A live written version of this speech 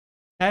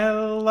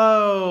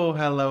Hello,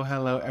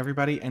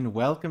 everybody, and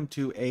welcome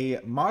to a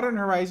Modern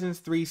Horizons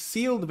 3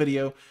 sealed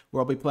video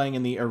where I'll be playing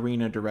in the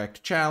Arena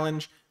Direct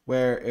Challenge,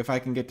 where if I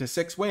can get to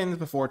 6 wins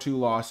before 2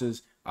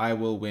 losses, I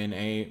will win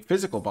a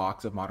physical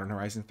box of Modern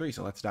Horizons 3,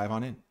 so let's dive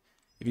on in.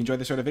 If you enjoyed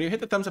this sort of video,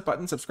 hit the thumbs up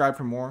button, subscribe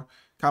for more,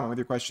 comment with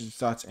your questions,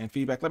 thoughts, and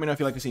feedback. Let me know if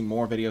you'd like to see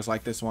more videos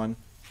like this one,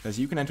 because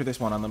you can enter this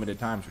one unlimited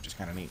times, which is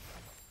kind of neat.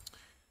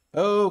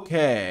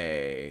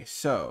 Okay,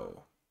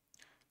 so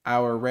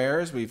our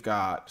rares, we've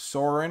got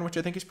Sorin, which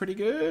I think is pretty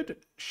good.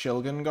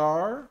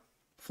 Shilgangar.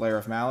 Flare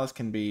of Malice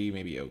can be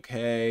maybe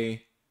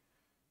okay.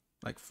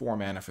 Like 4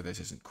 mana for this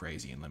isn't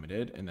crazy and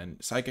limited. And then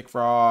Psychic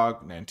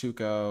Frog,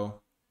 Nantuko.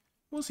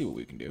 We'll see what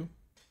we can do.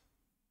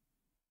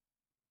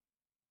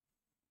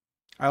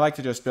 I like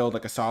to just build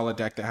like a solid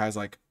deck that has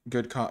like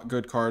good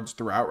cards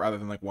throughout, rather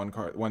than like one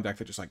deck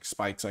that just like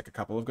spikes like a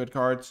couple of good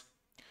cards.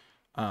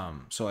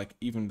 So like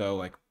even though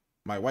like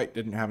my white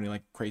didn't have any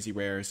like crazy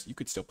rares, you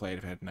could still play it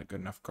if it had not good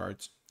enough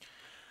cards.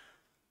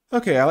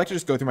 Okay, I like to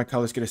just go through my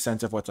colors, get a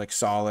sense of what's like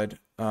solid.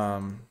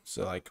 So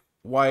like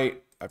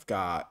white, I've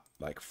got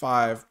like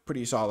 5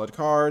 pretty solid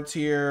cards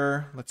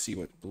here. Let's see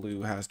what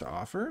blue has to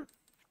offer.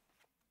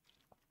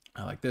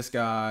 I like this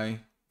guy.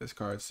 This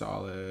card's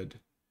solid.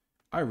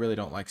 I really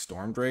don't like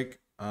Storm Drake.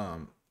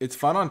 It's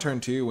fun on turn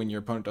 2 when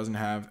your opponent doesn't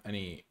have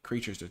any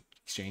creatures to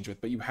exchange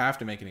with, but you have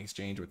to make an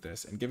exchange with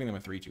this, and giving them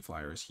a 3/2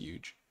 flyer is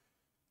huge.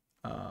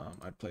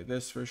 I'd play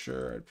this for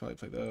sure. I'd probably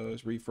play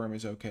those. Reform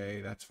is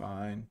okay. That's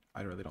fine.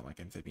 I really don't like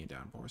Amphibian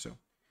Downpour, so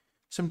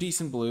some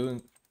decent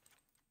blue.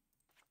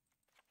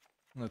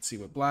 Let's see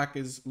what black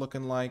is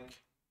looking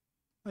like.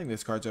 I think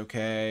this card's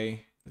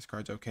okay. This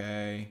card's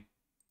okay.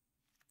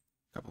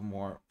 A couple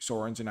more.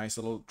 Sorin's a nice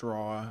little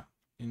draw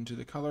into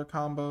the color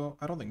combo.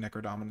 I don't think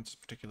Necrodominance is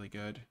particularly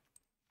good.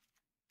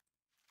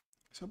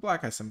 So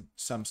black has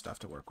some stuff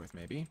to work with,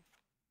 maybe.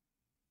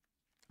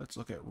 Let's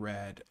look at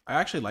red. I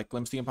actually like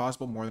Glimpse the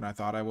Impossible more than I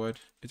thought I would.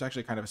 It's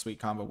actually kind of a sweet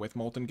combo with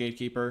Molten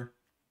Gatekeeper.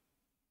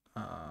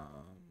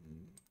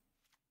 Amped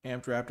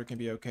Raptor can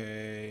be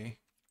okay.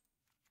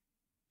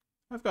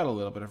 I've got a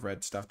little bit of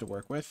red stuff to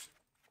work with.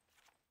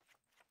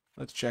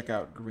 Let's check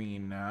out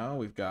green now.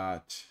 We've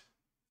got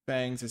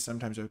Fangs is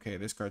sometimes okay.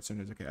 This card's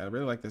sometimes okay. I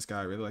really like this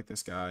guy. I really like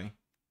this guy.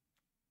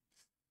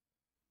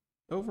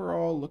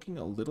 Overall, looking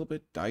a little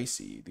bit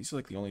dicey. These are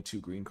like the only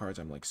 2 green cards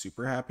I'm like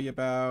super happy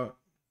about.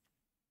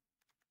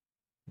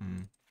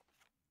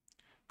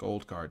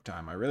 Gold card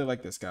time. I really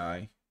like this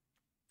guy.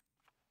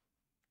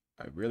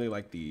 I really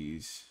like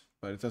these,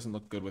 but it doesn't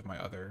look good with my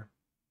other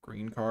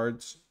green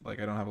cards. Like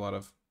I don't have a lot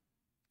of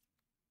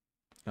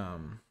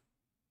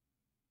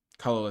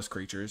colorless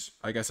creatures.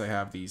 I guess I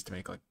have these to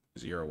make like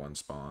 0/1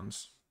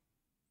 spawns.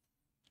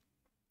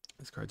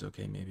 This card's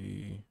okay,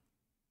 maybe.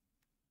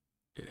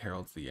 It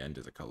heralds the end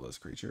as a colorless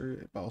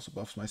creature. It also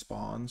buffs my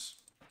spawns.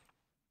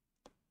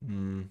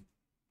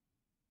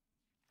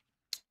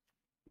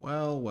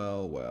 Well.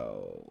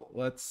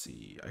 Let's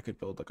see. I could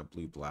build like a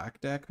blue-black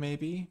deck,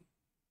 maybe,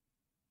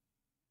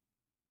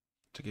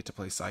 to get to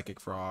play Psychic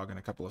Frog and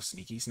a couple of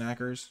sneaky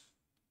snackers.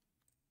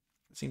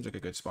 It seems like a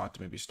good spot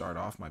to maybe start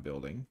off my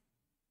building.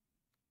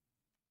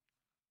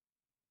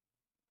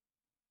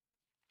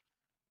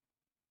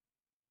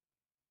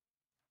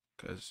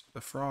 Because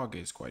the frog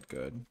is quite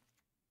good.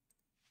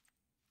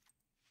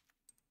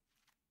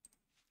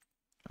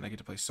 And I get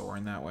to play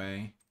Sorin that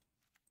way.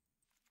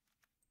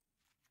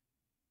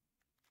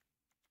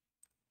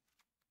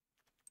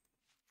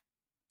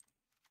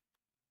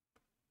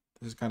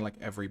 This is kind of like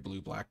every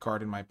blue-black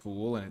card in my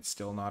pool, and it's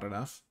still not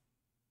enough.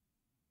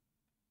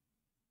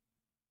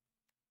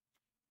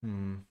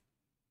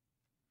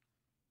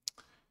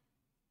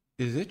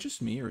 Is it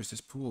just me, or is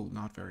this pool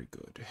not very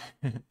good?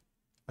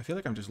 I feel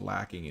like I'm just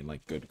lacking in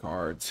like good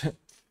cards. If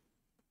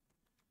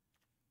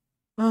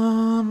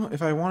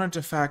I wanted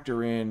to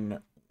factor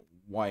in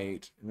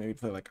white, maybe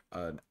play like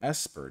an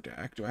Esper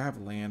deck. Do I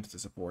have land to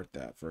support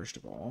that, first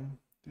of all?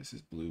 This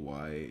is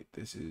blue-white,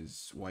 this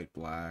is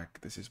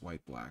white-black, this is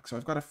white-black. So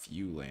I've got a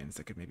few lands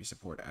that could maybe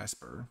support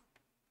Esper.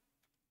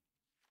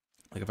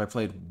 Like if I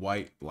played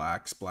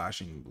white-black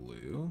splashing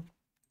blue.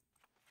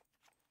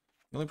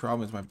 The only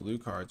problem is my blue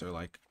cards are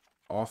like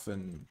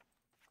often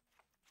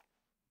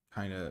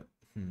kind of...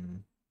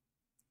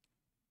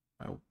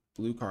 My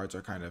blue cards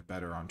are kind of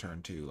better on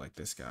turn 2, like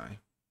this guy.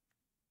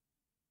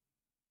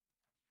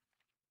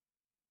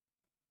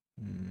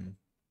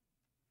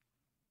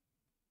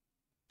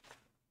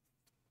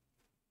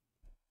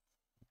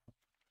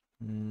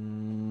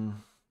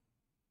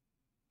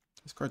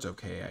 This card's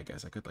okay, I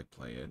guess. I could like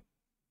play it.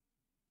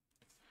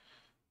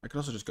 I could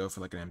also just go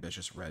for like an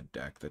ambitious red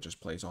deck that just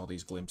plays all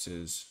these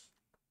glimpses,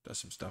 does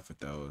some stuff with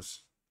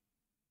those.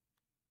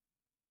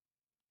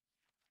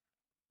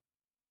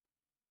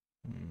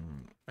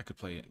 I could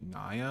play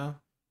Naya.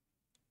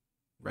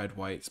 Red,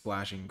 white,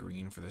 splashing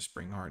green for the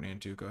Springheart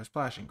Nantuko.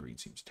 Splashing green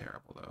seems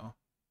terrible though.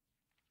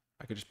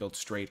 I could just build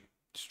straight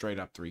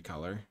up 3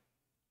 color.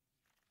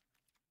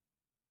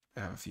 I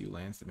have a few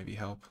lands that maybe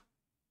help.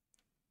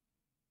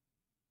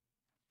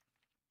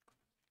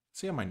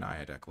 See how my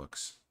Naya deck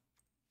looks.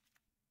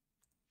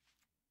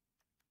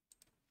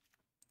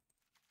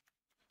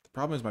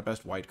 Problem is my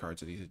best white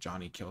cards are these.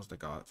 Johnny kills the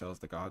god, fells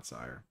the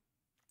Godsire.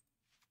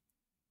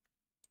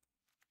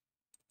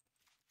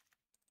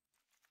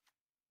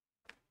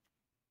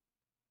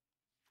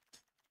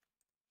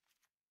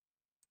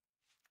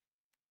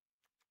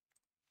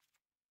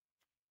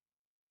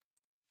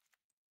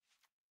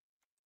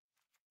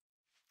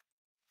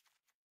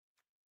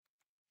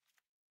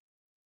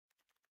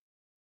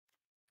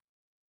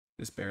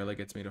 This barely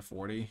gets me to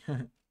 40.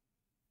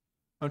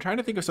 I'm trying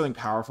to think of something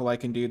powerful I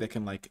can do that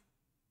can like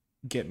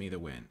get me the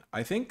win.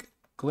 I think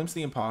Glimpse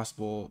the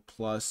Impossible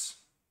plus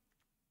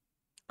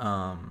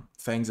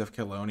Fangs of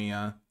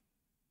Kelonia,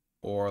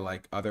 or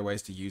like other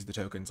ways to use the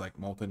tokens like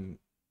Molten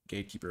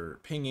Gatekeeper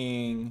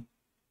pinging,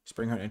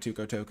 Springheart and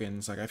Tuco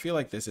tokens. Like I feel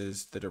like this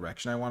is the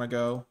direction I want to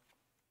go.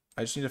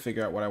 I just need to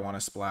figure out what I want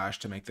to splash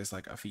to make this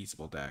like a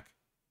feasible deck.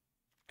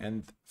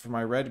 And for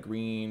my red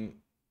green,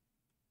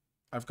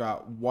 I've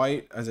got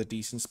white as a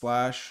decent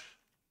splash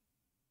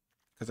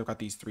because I've got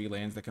these 3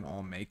 lands that can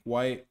all make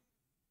white.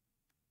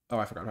 Oh,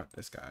 I forgot about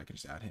this guy. I can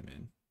just add him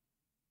in.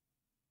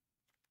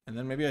 And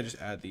then maybe I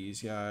just add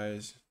these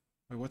guys.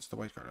 Wait, what's the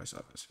white card? I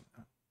saw this.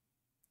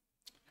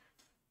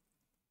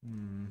 I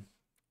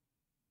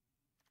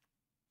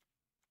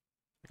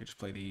could just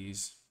play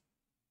these.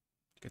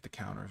 Get the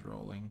counters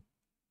rolling.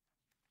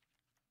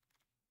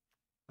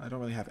 I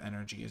don't really have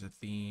energy as a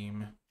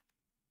theme.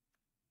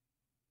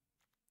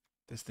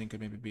 This thing could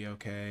maybe be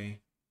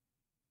okay.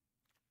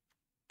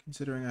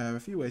 Considering I have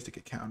a few ways to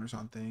get counters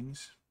on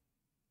things.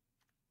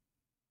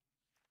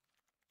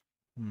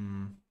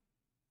 Do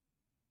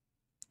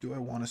I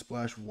want to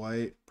splash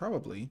white?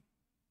 Probably.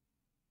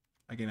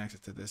 I gain access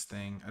to this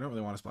thing. I don't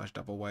really want to splash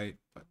double white,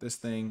 but this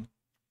thing,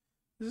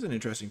 this is an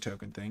interesting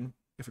token thing.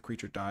 If a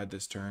creature died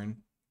this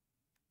turn.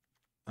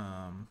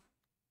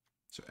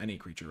 So any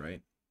creature,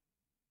 right?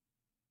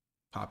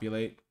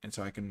 Populate, and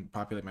so I can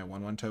populate my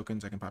 1/1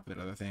 tokens. I can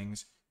populate other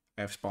things.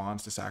 I have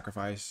spawns to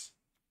sacrifice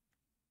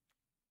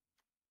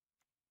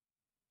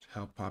to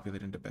help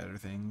populate into better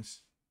things.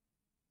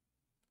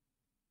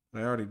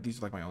 But these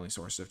are like my only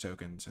source of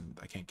tokens, and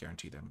I can't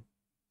guarantee them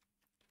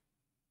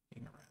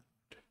being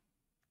around.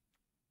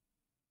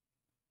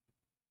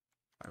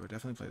 I would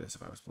definitely play this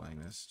if I was playing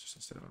this, just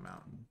instead of a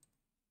mountain.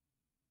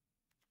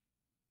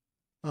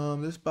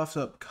 This buffs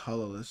up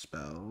colorless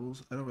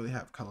spells. I don't really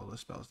have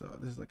colorless spells though.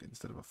 This is like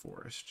instead of a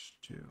forest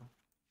too.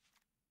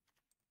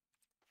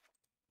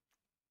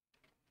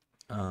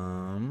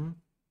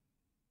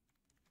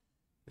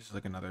 This is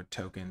like another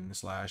token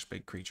 /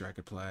 big creature I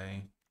could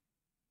play.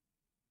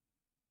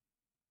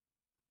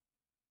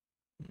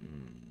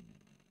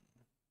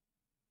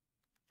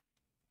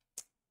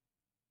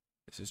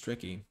 This is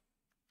tricky.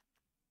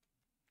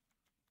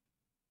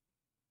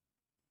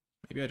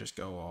 Maybe I just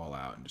go all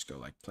out and just go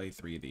like play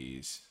 3 of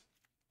these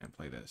and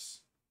play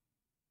this.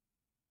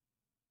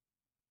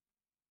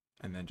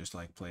 And then just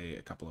like play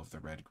a couple of the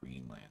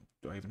red-green land.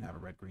 Do I even have a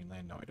red-green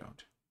land? No, I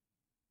don't.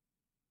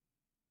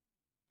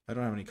 I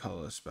don't have any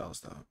colorless spells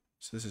though.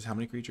 So this is how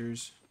many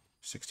creatures?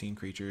 16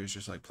 creatures.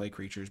 Just like play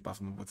creatures, buff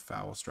them with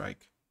Foul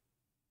Strike.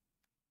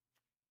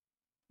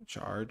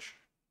 Charge.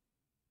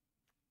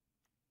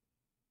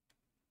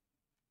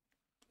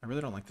 I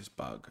really don't like this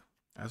bug.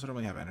 I also don't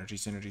really have energy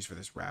synergies for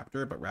this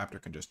Raptor, but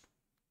Raptor can just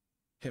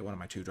hit one of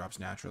my 2-drops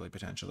naturally,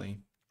 potentially.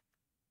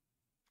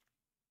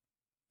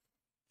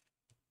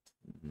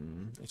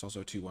 It's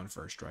also a 2/1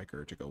 first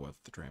striker to go with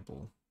the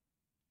trample.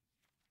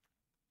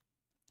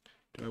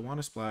 Do I want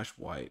to splash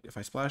white? If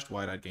I splashed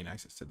white, I'd gain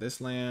access to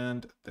this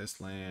land,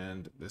 this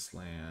land, this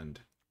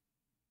land,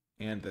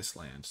 and this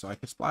land. So I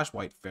could splash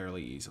white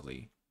fairly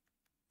easily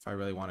if I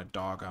really wanted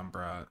Dog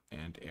Umbra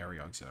and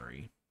Area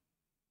Auxiliary.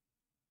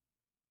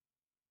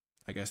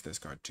 I guess this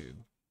card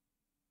too.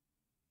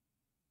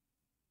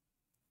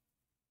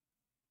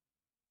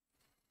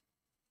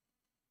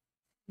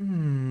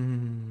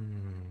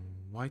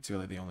 White's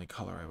really the only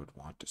color I would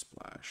want to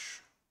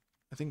splash.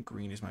 I think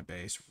green is my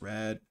base.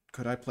 Red.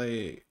 Could I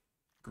play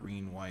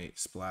green, white,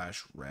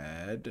 splash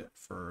red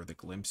for the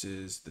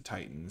Glimpses, the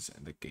Titans,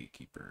 and the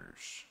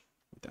Gatekeepers?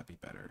 Would that be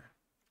better?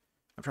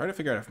 I'm trying to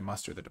figure out if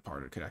Muster the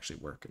Departed could actually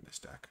work in this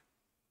deck.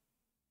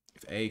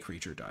 If a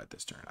creature died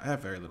this turn. I have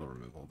very little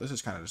removal. This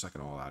is kind of just like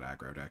an all-out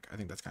aggro deck. I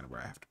think that's kind of where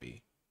I have to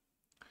be.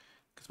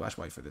 Could splash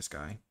white for this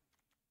guy.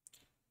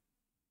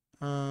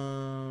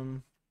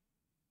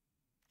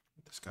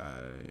 This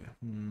guy.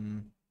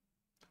 Don't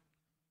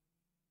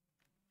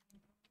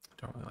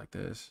really like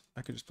this.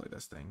 I could just play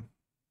this thing.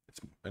 It's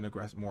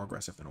more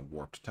aggressive than a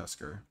Warped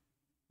Tusker.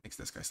 Makes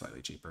this guy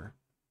slightly cheaper.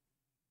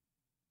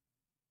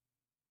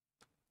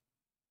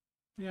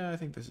 Yeah, I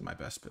think this is my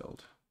best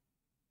build.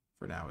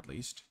 For now, at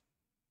least.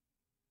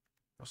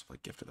 Also play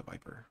Gift of the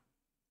Viper.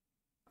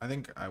 I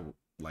think I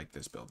like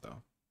this build,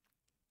 though.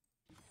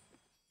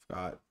 I've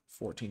got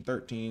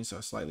 14-13, so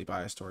slightly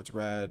biased towards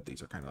red.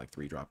 These are kind of like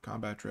 3-drop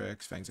combat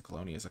tricks. Fangs of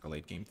Kelonia is like a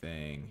late game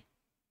thing.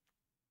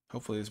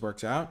 Hopefully this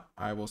works out.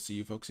 I will see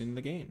you folks in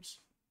the games.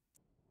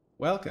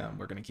 Welcome.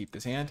 We're going to keep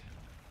this hand.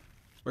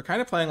 We're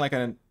kind of playing like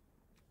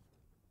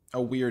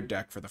a weird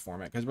deck for the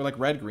format, because we're like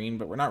red-green,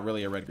 but we're not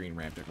really a red-green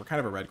ramp deck. We're kind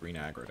of a red-green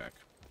aggro deck.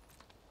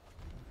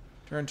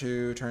 Turn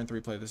 2, turn 3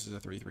 play. This is a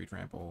 3/3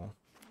 trample.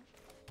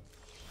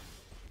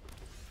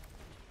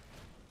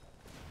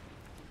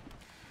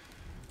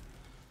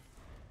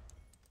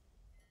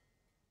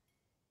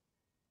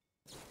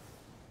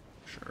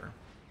 Sure.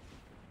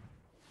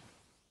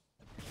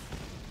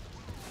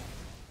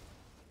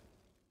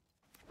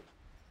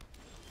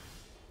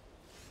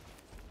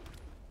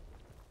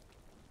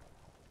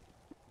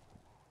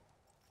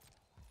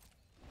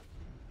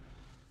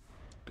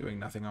 Doing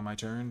nothing on my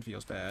turn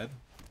feels bad.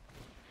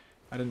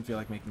 I didn't feel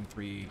like making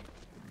 3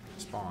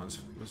 spawns.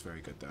 It was very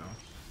good, though.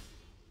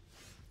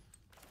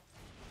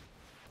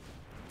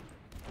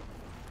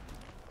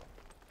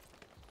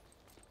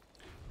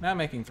 Now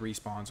making 3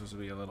 spawns would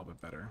be a little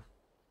bit better.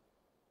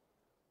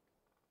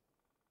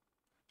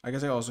 I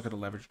guess I also could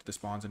have leveraged the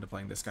spawns into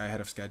playing this guy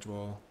ahead of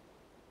schedule.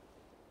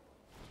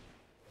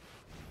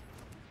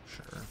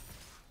 Sure.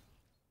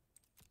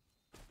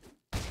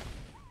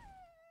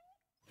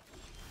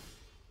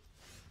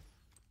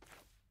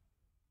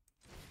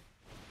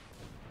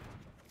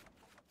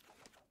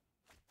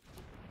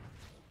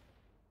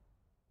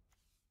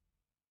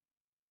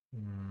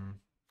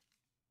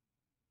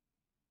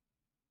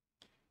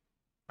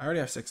 I already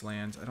have 6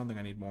 lands. I don't think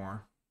I need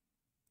more.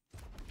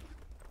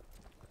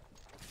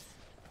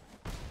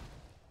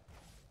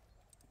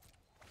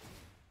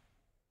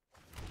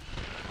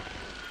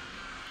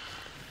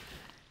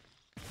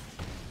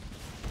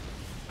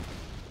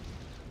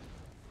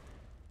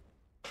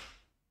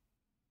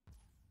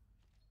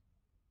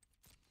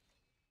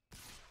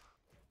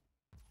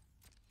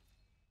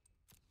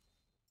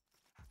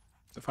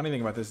 The funny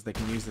thing about this is they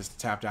can use this to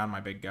tap down my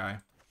big guy.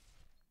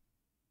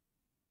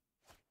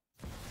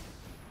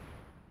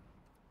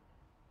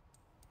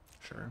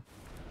 Sure.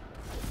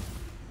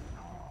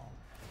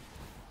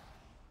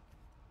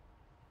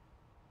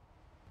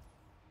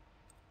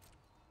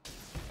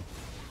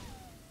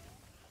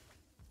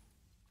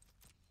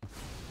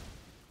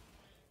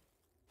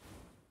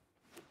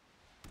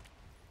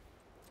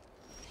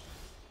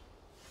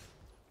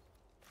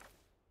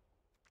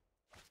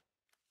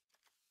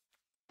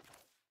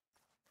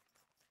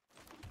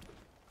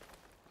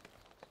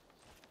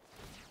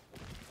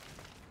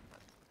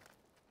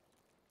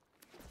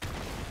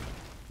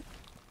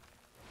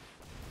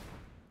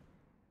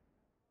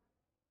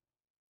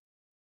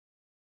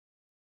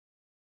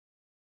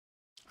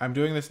 I'm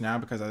doing this now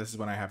because this is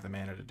when I have the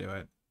mana to do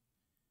it.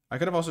 I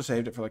could have also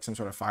saved it for like some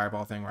sort of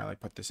fireball thing where I like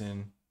put this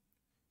in,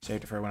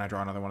 saved it for when I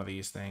draw another one of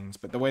these things.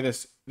 But the way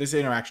this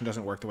interaction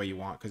doesn't work the way you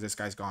want, because this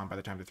guy's gone by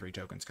the time the 3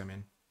 tokens come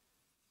in.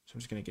 So I'm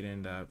just gonna get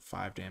into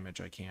 5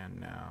 damage I can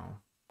now.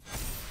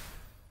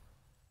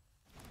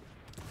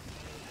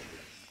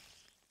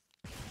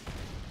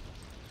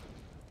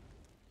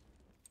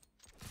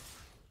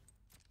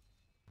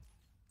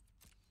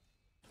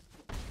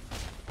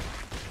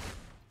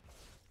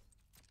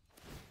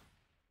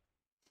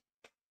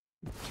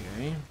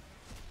 Okay.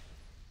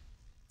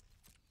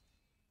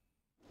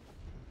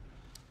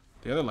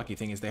 The other lucky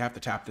thing is they have to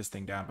tap this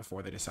thing down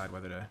before they decide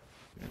whether to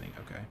do anything.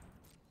 Okay.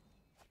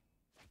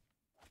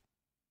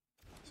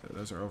 So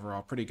those are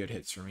overall pretty good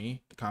hits for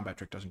me. The combat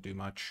trick doesn't do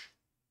much.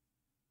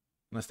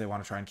 Unless they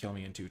want to try and kill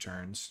me in 2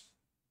 turns.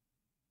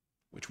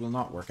 Which will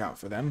not work out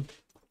for them.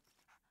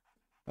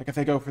 Like if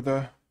they go for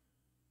the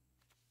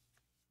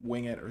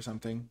wing it or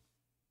something.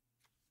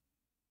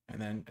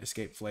 And then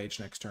escape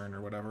Flage next turn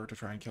or whatever to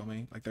try and kill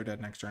me. Like they're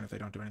dead next turn if they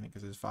don't do anything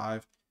because it's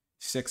 5.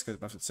 6 because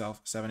it buffs itself.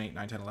 7, 8,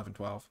 9, 10, 11,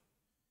 12.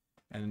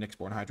 And the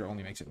Nyxborn Hydra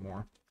only makes it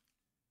more.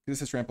 This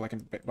is trample. I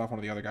can buff one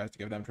of the other guys to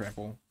give them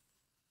trample.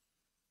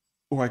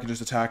 Or I can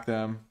just attack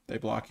them. They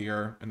block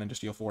here and then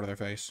just deal 4 to their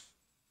face.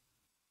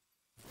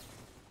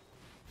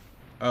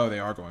 Oh, they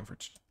are going for...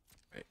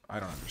 Wait, I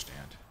don't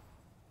understand.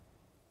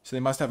 So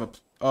they must have a...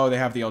 Oh, they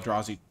have the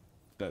Eldrazi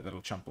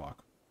that'll chump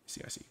block.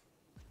 I see.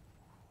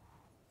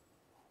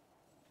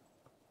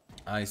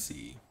 I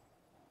see.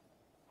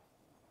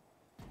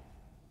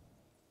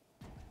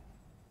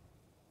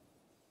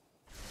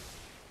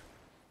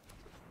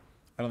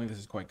 I don't think this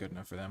is quite good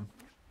enough for them.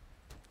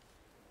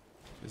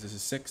 Because this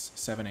is 6,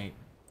 7, 8.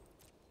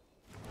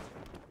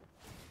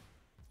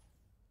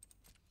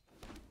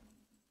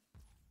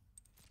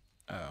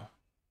 Oh.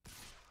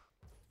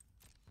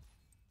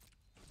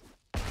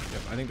 Yep,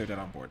 I think they're dead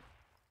on board.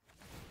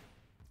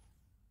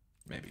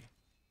 Maybe.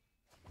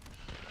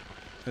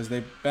 Because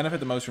they benefit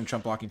the most from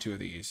chump blocking 2 of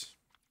these.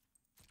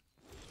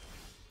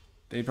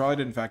 They probably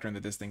didn't factor in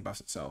that this thing buffs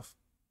itself.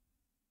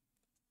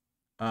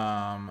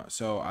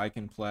 So I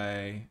can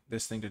play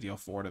this thing to deal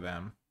 4 to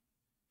them.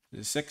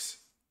 This is 6,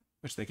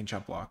 which they can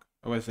chump block.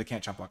 Or if they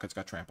can't chump block, it's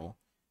got trample.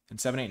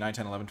 And 7, 8, 9,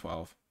 10, 11,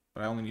 12.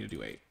 But I only need to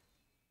do 8.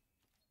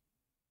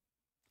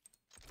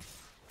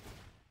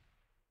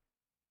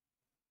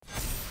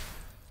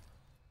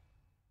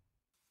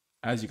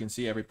 As you can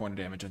see, every point of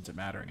damage ends up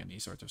mattering in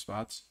these sorts of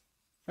spots.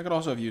 I could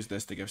also have used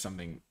this to give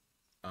something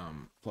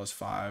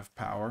 +5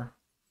 power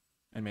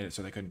and made it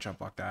so they couldn't chump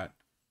block that.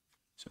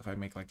 So if I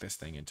make like this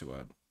thing into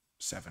a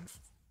 7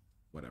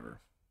 whatever.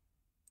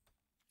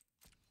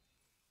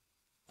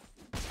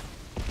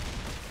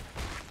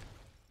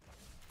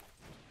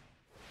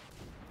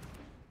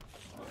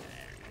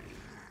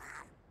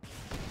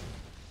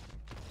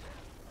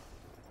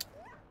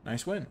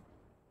 Nice win.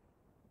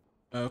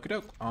 Okie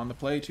doke. On the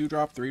play,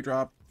 2-drop,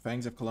 3-drop.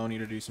 Fangs of Colonia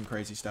to do some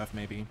crazy stuff,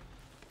 maybe.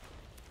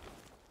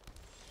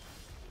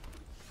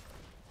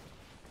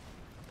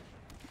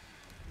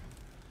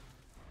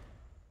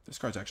 This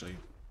card's actually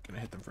going to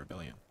hit them for 1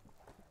 billion.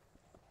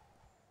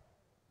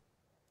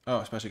 Oh,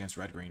 especially against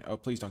red-green. Oh,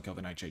 please don't kill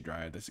the Nightshade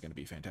Dryad. This is going to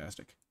be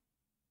fantastic.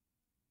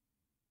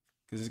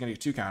 Because it's going to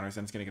get 2 counters,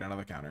 then it's going to get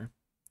another counter.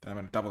 Then I'm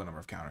going to double the number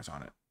of counters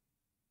on it.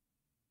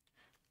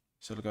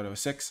 So it'll go to a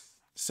 6,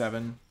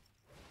 7.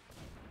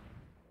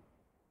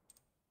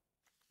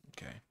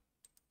 Okay.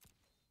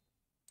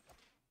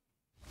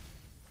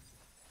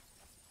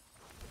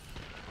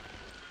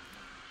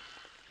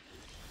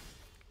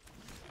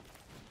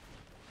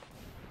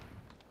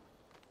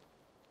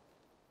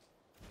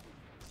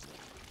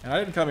 And I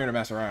didn't come here to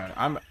mess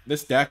around.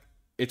 This deck,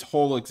 its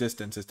whole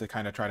existence is to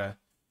kind of try to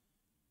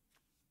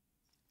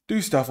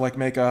do stuff like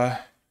make a...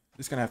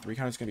 This is going to have 3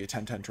 counters. It's going to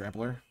be a 10-10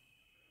 Trampler.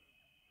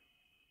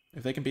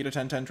 If they can beat a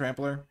 10-10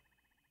 Trampler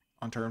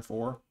on turn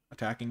 4,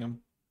 attacking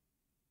them,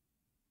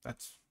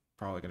 that's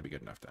probably going to be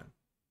good enough then.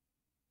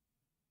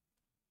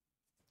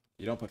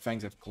 You don't put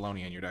Fangs of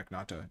Colonia in your deck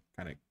not to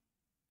kind of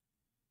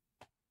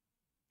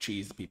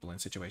cheese the people in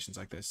situations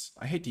like this.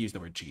 I hate to use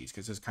the word cheese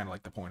because this is kind of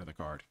like the point of the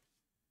card.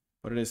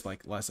 But it is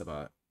like less of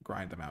a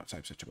grind them out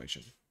type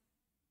situation.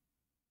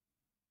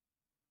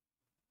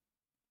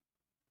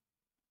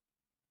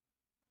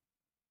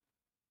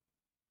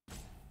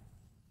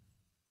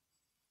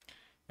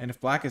 And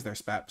if black is their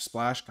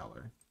splash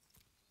color,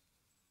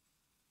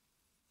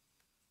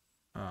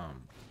 well,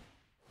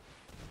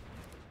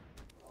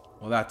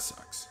 that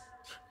sucks.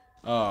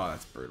 Oh,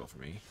 that's brutal for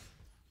me.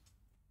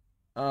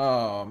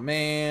 Oh,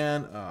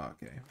 man. Oh,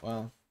 okay,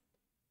 well,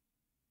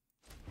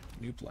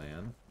 new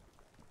plan.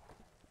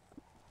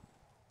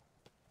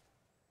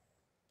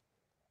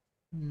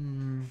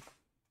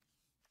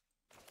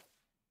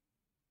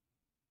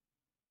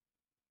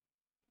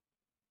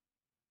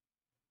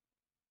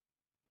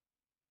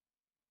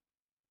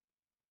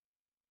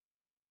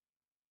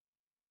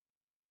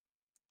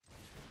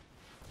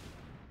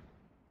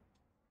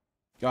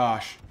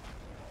 Gosh.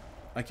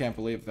 I can't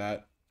believe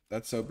that.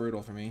 That's so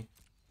brutal for me.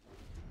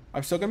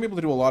 I'm still going to be able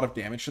to do a lot of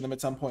damage to them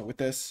at some point with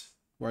this,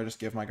 where I just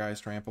give my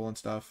guys trample and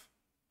stuff.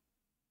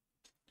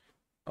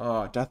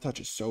 Oh, Death Touch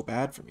is so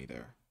bad for me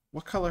there.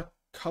 What color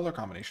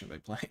combination are they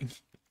playing?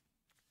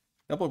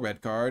 Double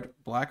red card,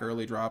 black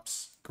early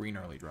drops, green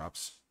early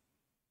drops.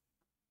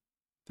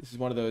 This is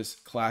one of those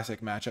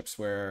classic matchups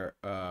where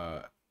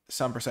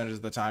some percentage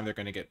of the time they're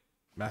going to get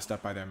messed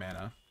up by their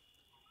mana.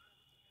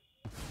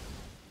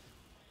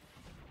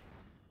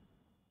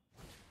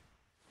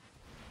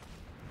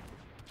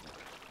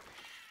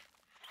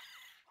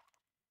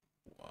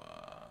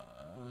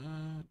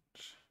 What?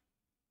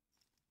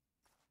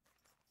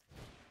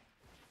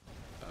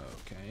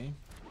 Okay.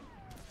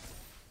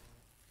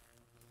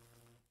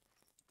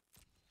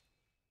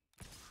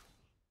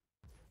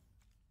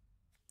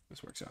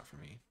 This works out for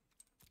me.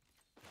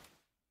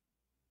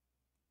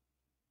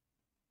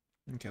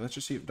 Okay, let's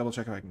just see, double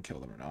check if I can kill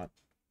them or not.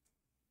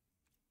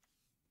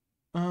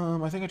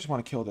 I think I just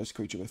want to kill this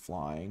creature with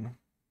flying.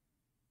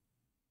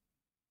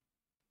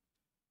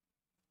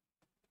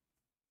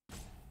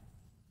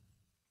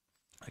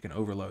 I can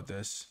overload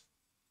this.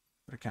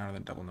 Put a counter,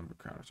 then double number of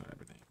counters on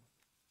everything.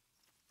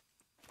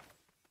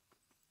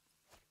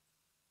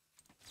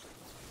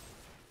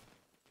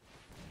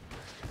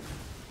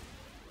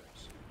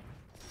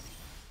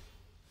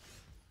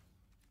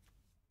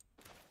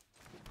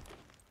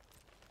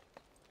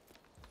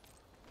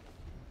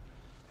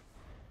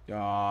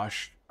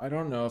 Gosh, I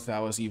don't know if that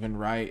was even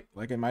right.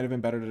 Like, it might have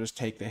been better to just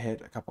take the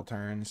hit a couple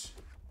turns.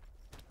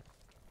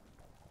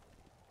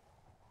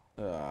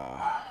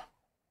 I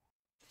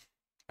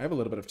have a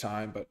little bit of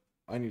time, but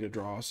I need to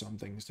draw some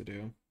things to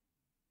do.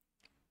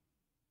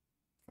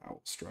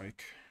 Foul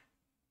strike.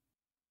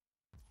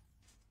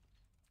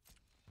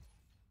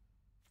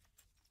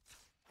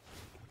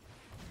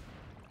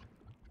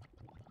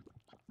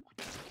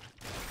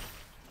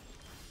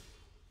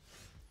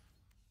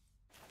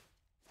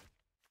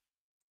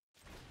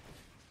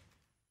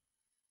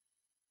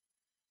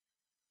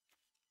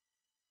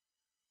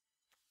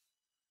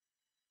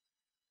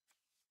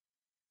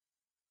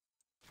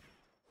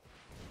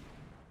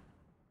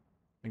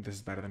 I think this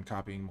is better than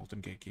copying Molten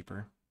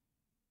Gatekeeper.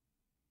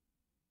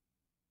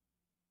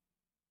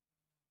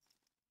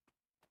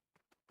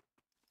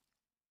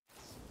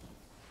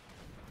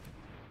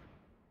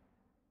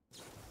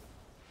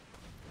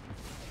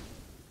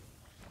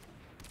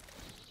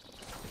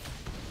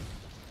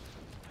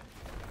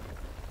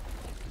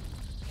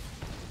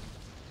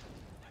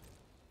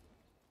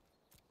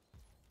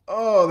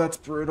 Oh, that's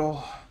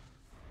brutal.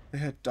 They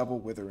had double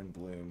Wither and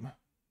Bloom.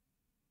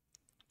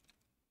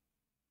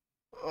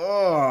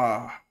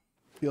 Oh,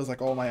 feels like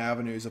all my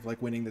avenues of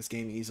like winning this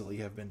game easily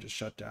have been just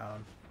shut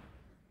down.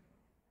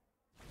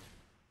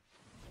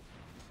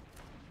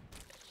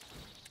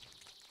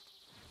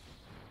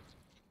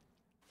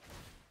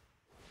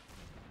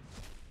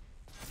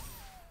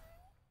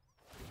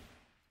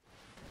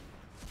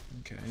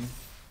 Okay.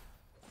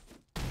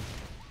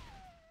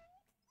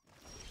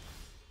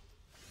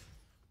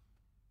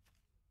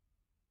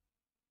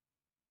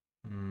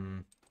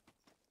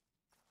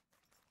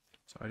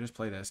 So I just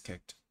play this,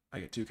 kicked. I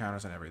get 2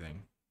 counters on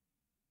everything.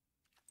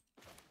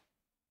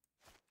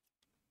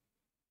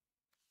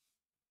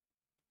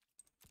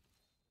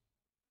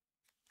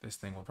 This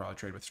thing will probably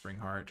trade with Spring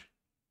Heart.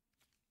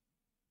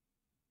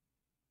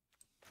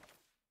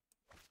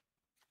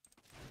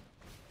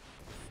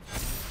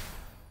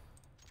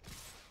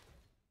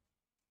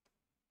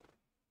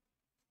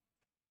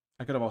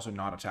 I could have also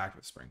not attacked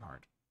with Spring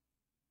Heart.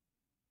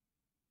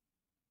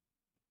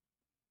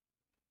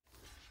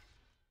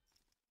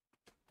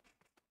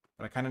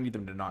 But I kind of need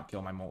them to not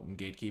kill my Molten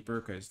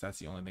Gatekeeper, because that's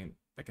the only thing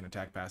that can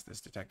attack past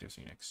this Detective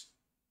Phoenix.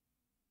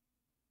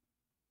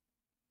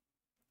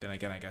 Then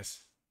again, I guess.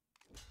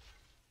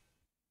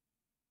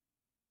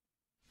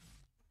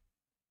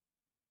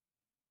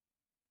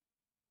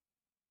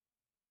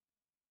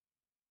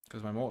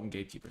 Because my Molten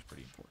Gatekeeper is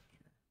pretty important here.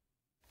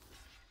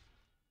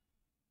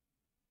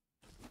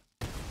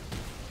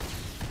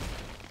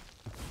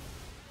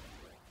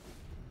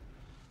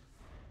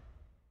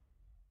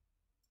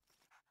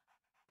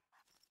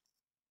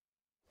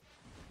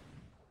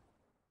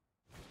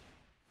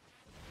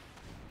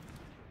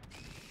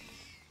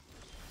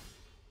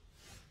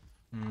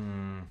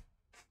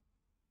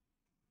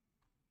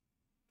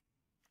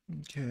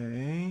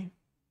 Okay.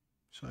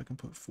 So I can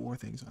put 4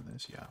 things on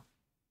this, yeah.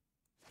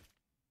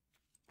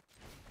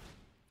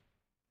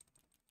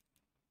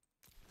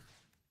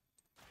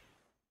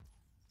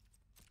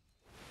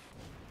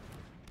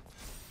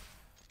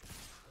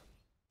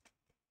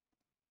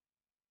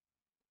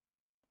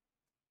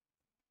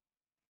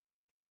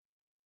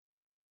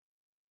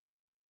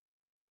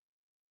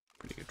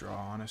 Pretty good draw,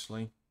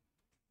 honestly.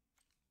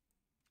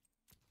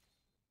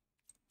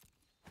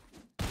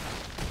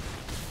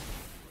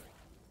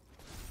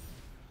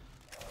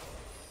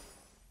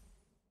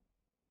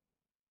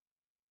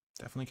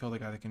 Definitely kill the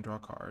guy that can draw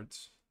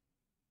cards.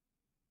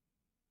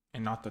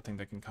 And not the thing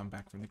that can come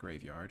back from the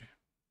graveyard.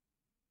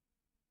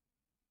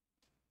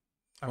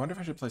 I wonder if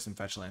I should play some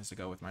fetch lands to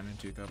go with my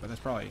Nantuko, but that's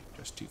probably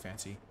just too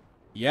fancy.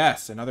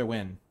 Yes, another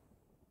win.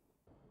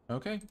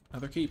 Okay,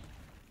 another keep.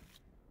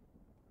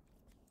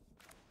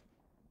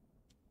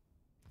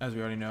 As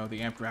we already know,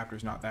 the Amped Raptor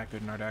is not that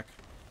good in our deck.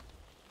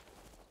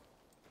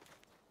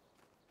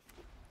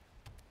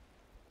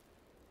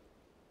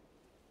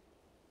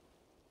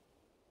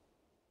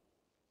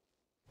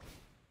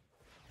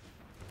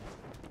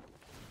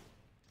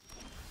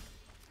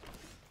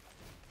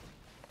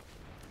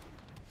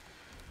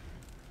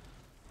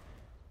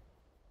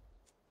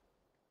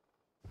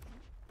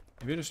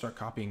 Maybe I just start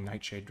copying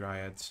Nightshade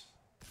Dryads.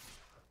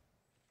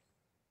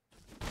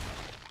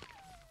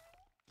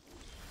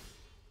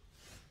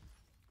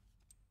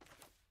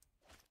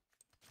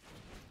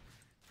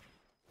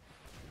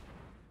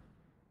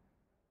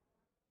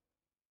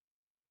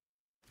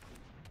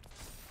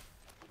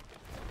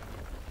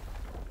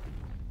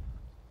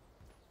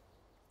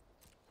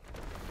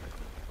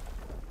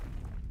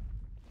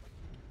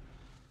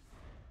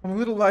 I'm a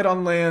little light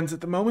on lands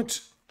at the moment.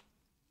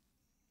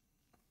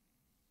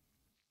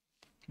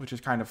 Which is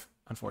kind of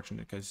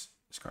unfortunate because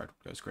this card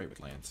goes great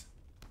with lands.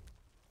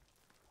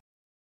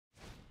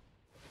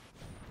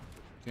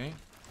 Okay.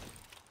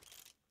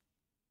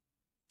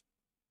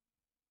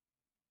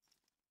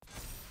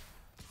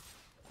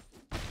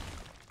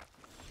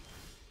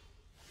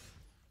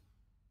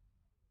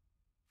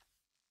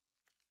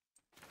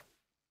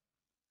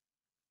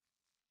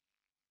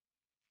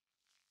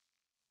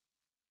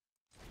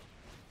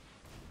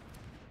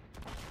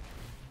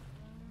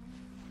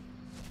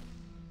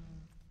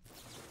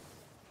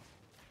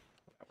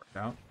 That worked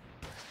out.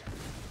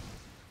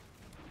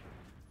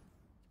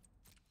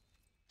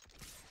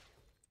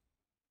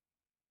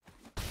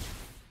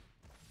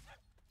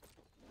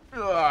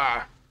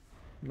 Ugh.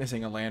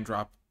 Missing a land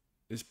drop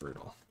is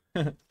brutal.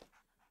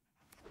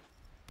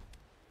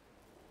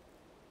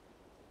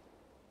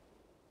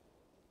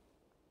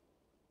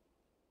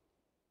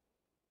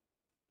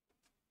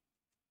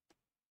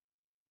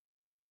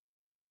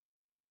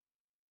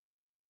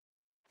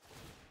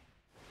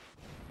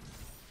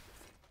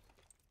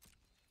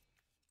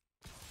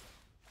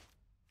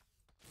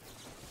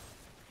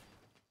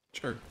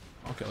 Sure,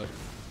 I'll kill it.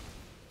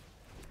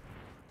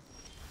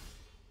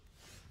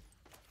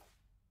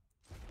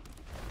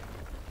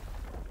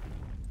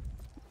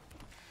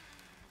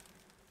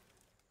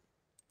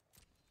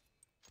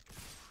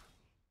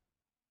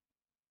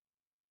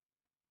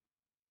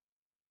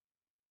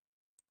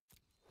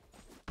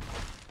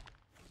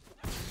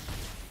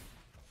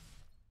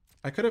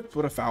 I could have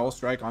put a Foul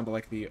Strike onto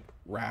like the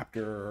Raptor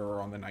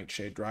or on the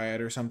Nightshade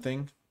Dryad or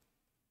something.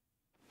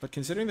 But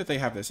considering that they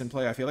have this in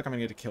play, I feel like I'm going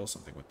to get to kill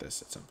something with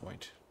this at some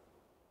point.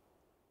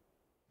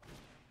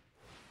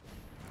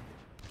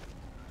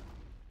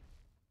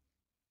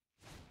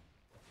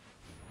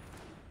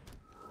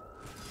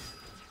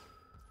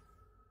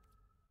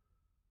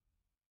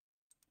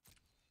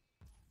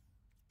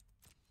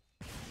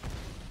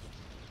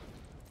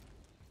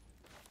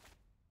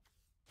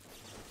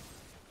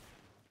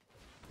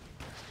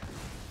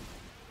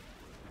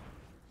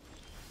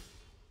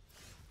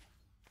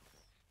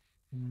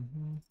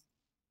 Mm-hmm.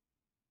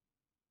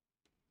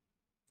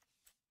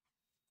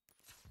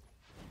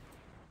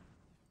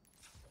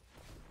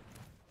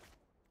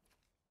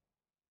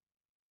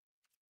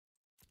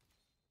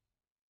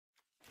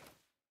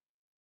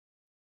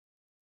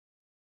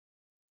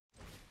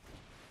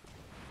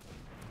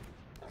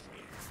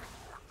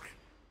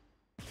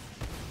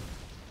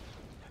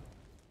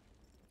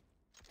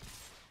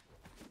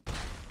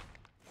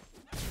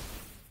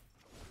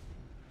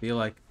 Feel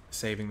like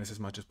saving this as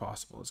much as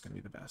possible is going to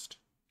be the best.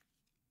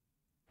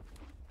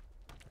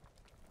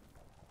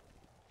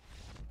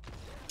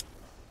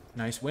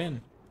 Nice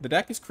win. The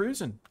deck is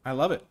cruising. I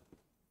love it.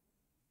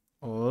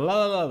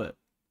 Love it.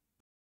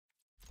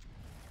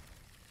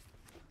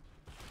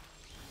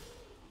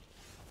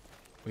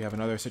 We have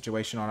another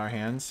situation on our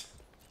hands.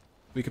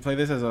 We could play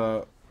this as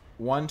a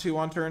 1-2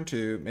 on turn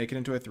 2, make it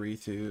into a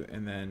 3-2,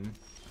 and then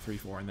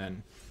 3-4, and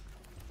then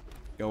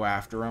go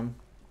after them.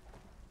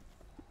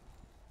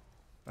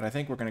 But I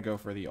think we're going to go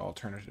for the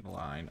alternative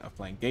line of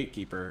playing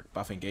Gatekeeper,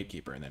 buffing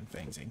Gatekeeper, and then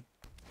Fangsing.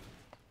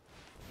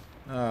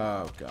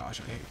 Oh gosh,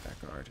 I hate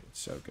that card. It's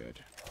so good.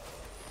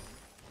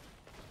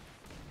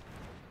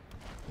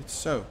 It's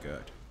so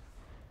good.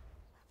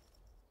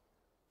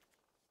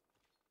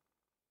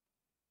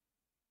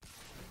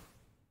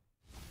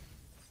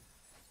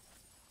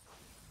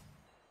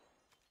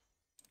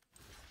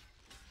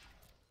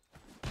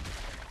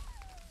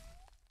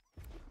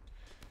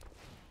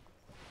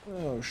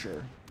 Oh,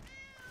 sure.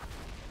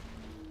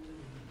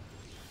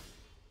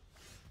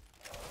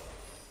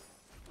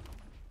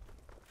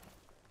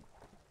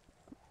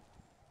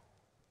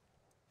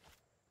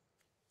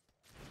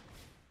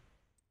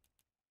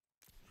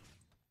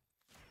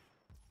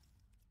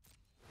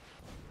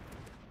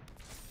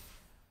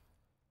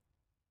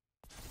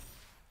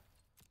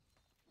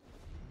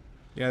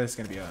 Yeah, this is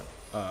going to be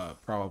a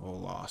probable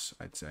loss,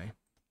 I'd say.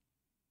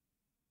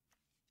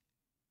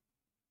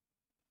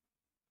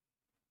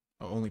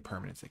 Oh, only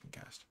permanents they can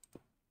cast.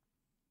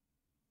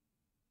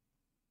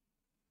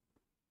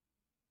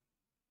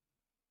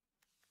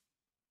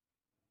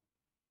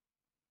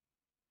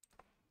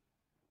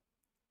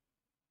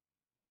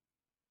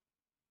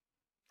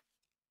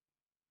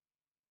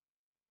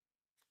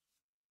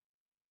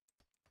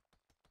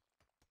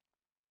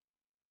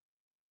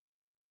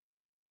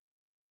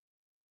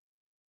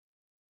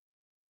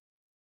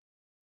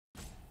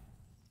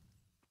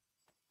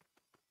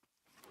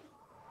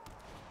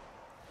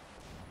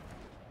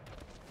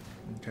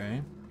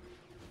 Okay.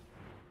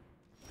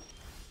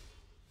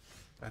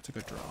 That's a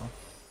good draw.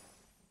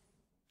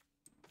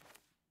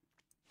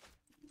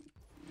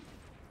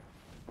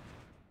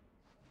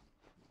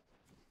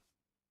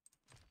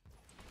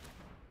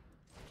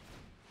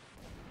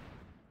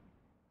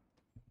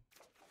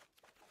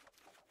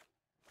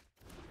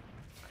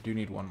 I do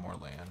need one more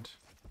land.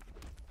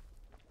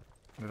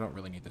 I don't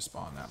really need to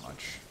spawn that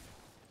much.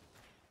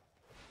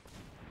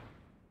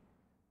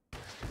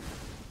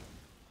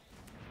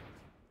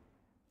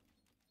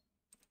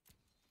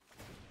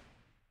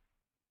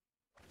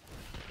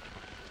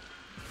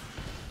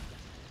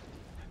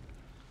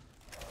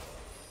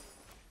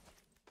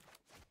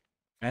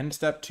 End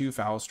step 2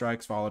 foul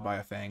strikes followed by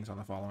a fangs on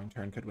the following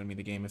turn could win me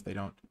the game if they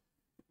don't.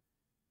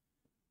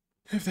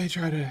 If they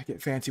try to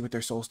get fancy with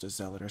their Solstice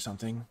Zealot or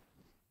something.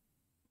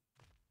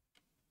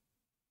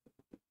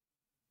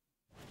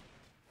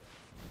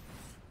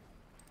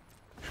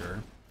 Sure.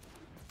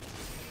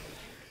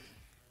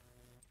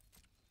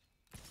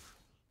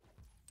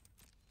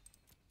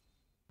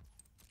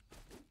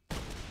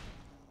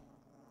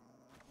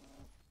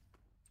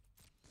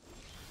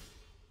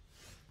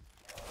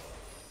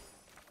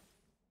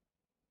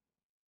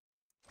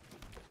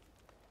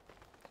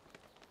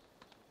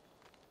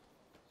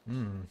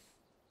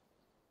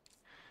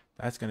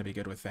 That's going to be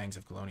good with Fangs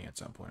of Colonia at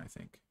some point, I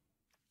think.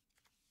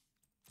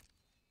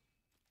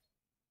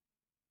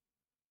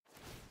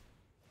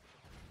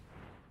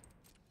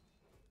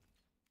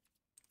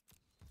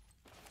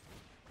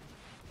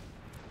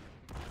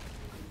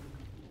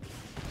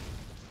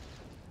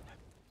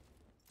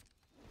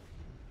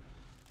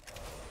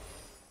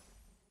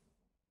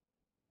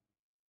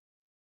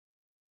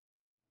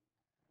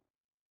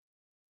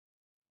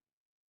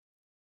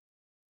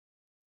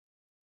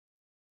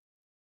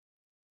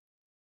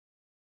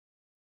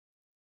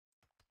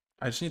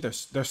 I just need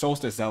their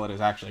Solstice Zealot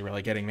is actually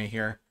really getting me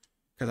here.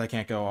 Because I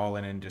can't go all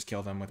in and just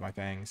kill them with my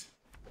Fangs.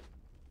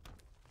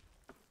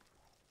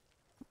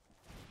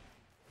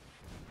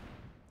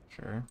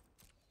 Sure.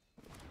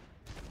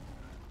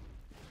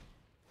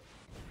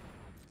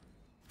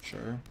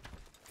 Sure.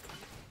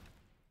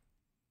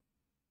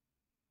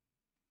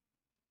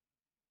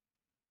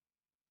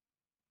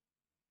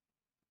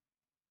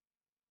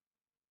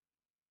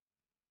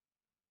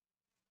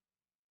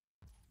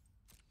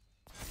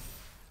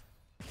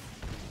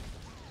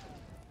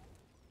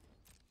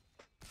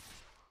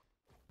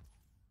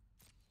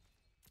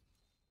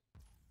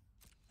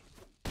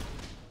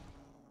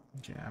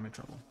 Okay, I'm in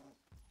trouble.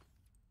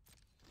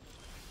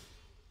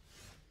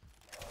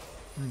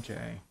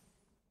 Okay.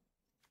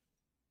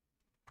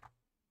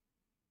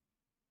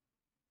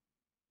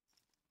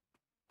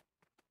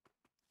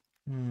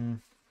 Hmm.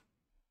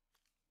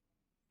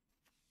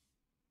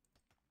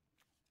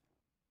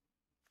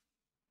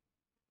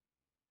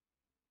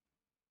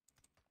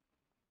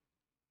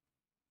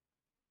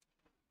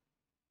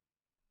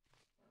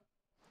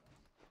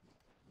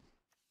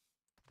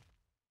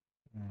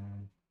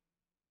 Hmm.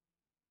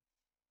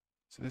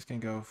 So this can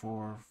go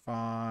for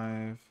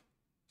 5,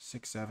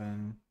 6,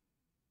 7,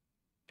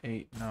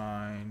 8,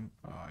 9.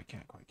 Oh, I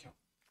can't quite kill.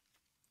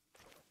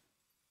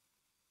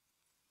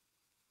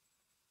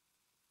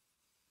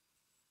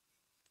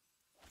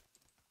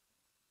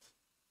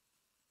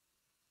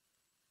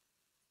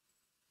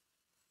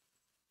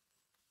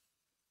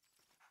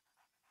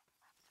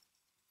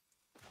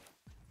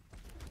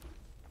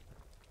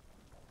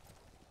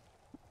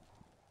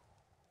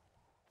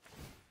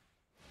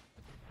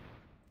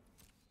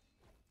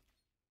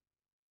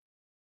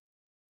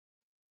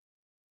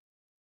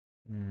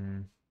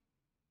 Hmm.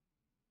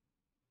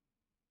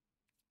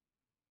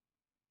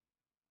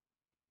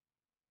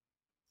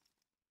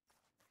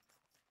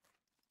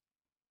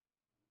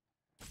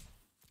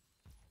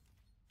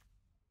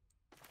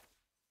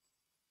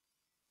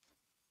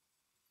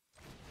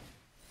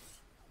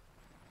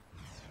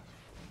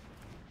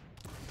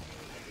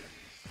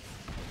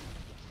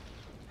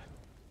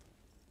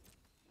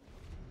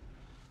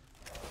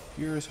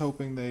 Here is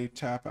hoping they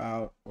tap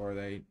out or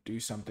they do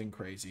something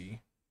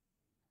crazy.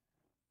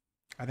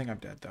 I think I'm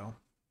dead though.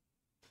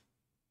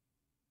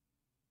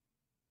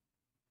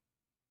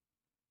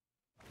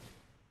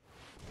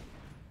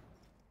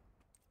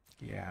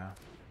 Yeah.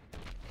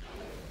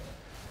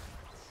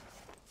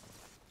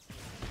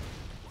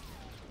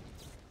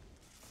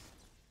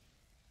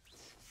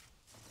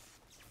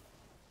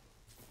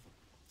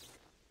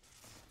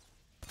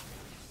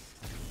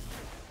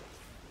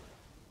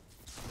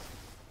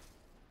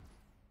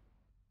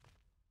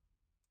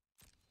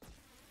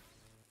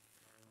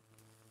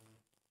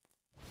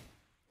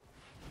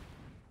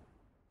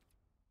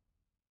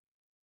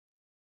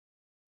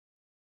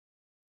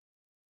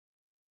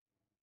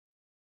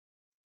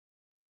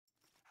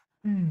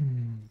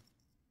 Hmm.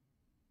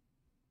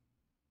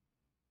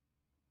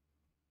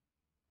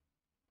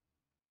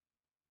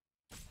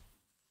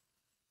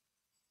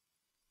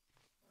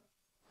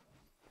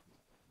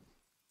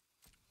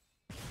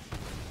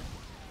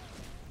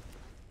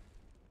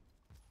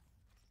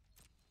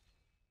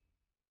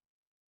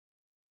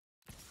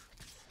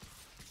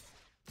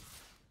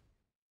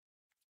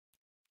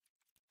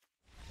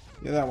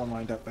 Yeah, that one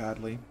lined up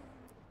badly.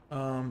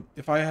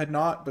 If I had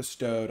not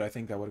bestowed, I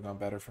think that would have gone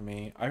better for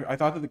me. I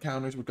thought that the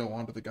counters would go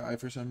onto the guy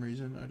for some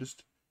reason. I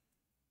just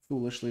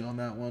foolishly on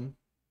that one.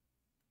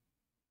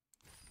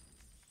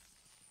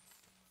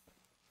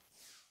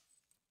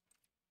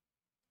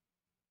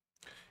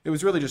 It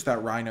was really just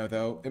that Rhino,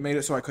 though. It made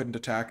it so I couldn't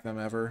attack them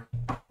ever.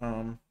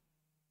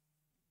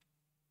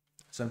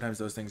 Sometimes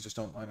those things just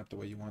don't line up the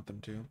way you want them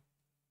to.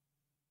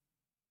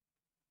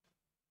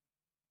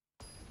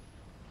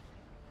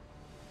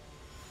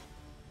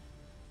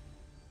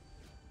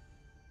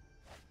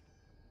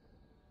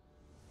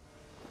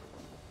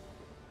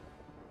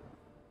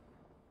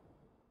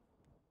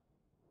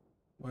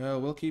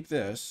 Well, we'll keep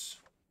this.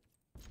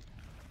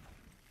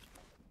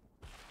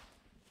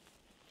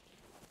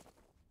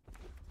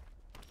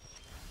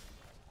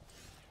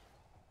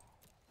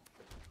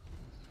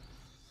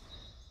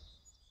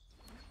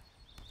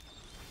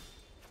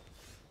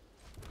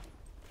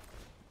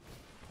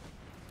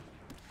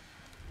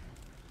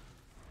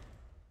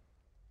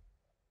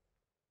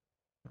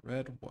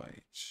 Red,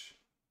 white.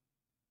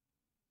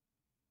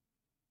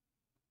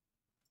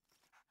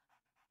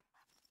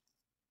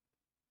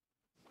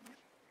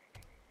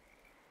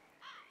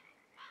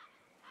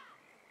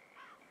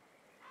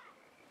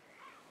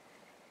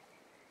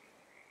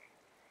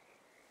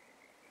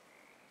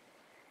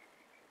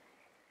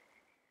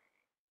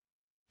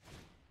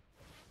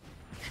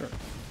 Sure.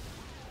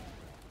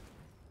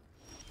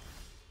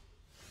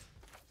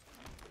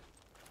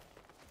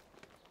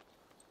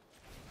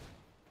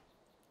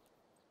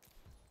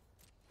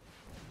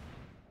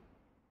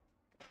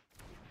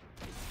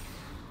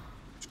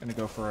 Just gonna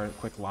go for a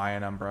quick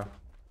Lion Umbra.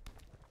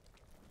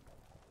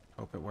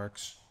 Hope it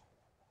works.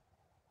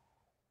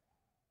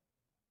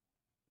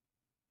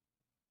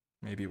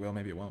 Maybe it will,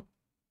 maybe it won't.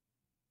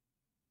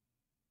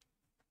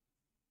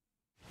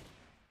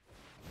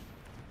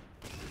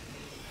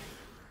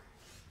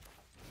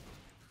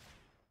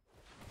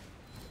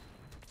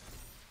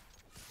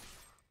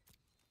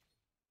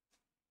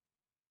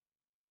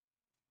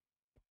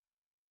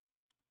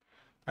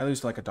 I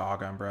lose to like a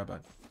dog Umbra,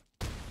 but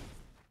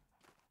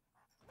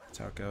that's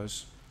how it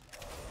goes.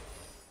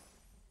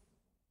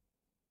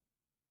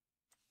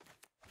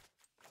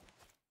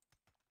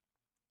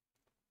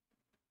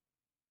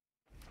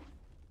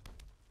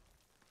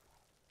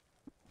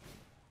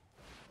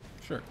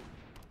 Sure.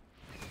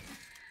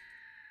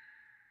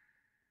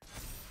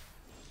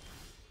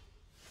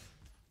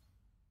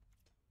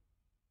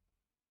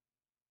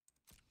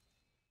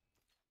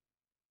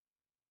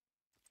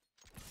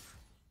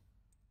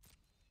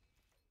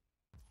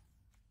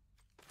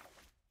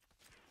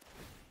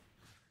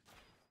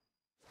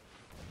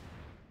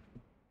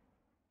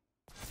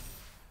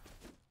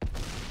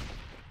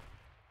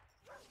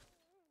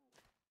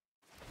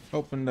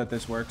 Hoping that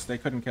this works. They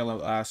couldn't kill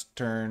it last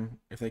turn.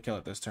 If they kill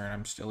it this turn,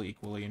 I'm still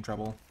equally in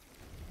trouble.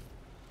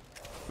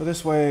 But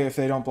this way, if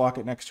they don't block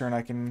it next turn,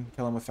 I can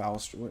kill him with Foul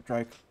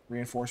Strike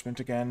Reinforcement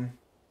again.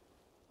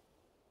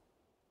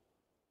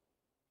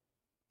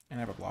 And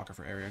I have a blocker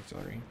for Area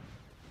Auxiliary.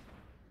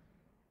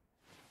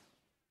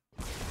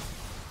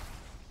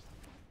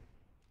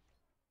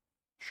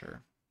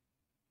 Sure.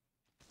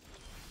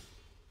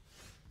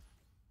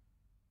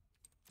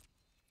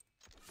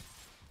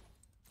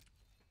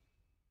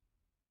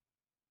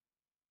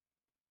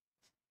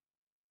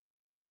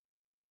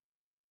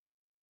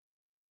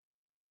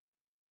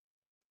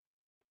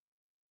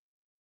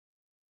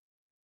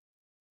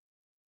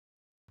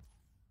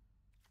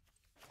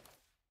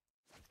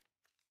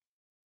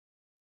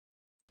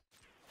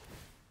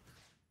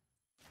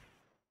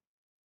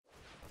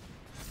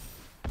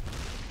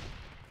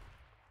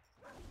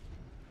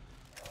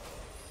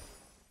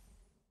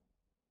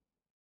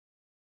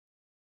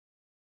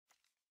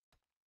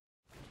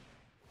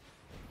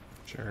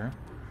 Sure.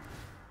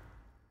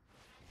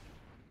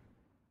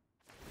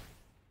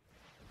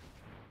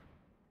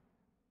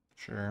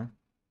 Sure.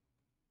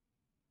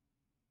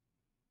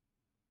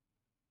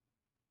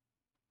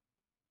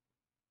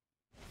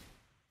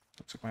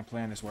 Looks like my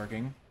plan is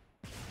working.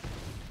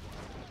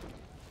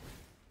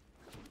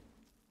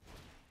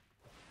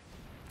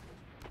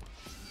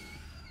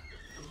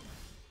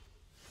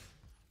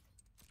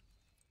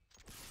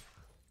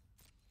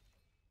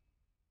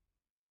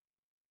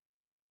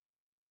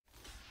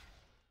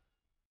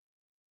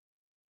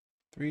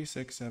 Three,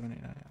 6, 7,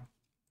 8, 9. Yeah.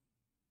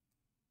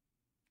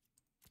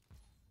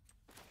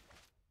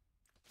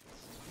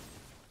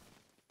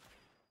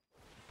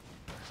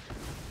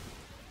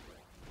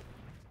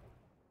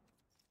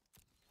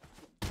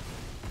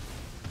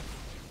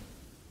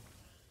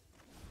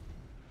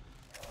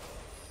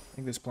 I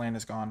think this plan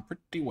has gone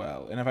pretty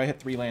well. And if I hit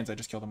 3 lands, I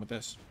just kill them with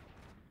this.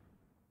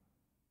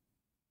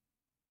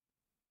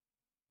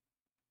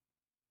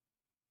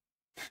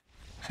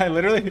 I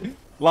literally...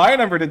 Lion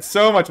Number did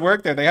so much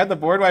work there. They had the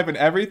board wipe and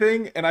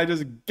everything, and I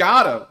just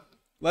got him.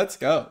 Let's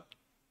go.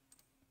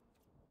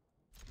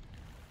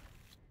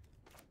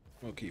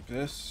 We'll keep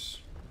this.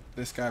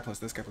 This guy plus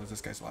this guy plus this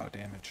guy's a lot of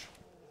damage.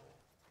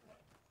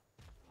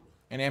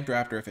 And Amp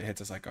Raptor, if it hits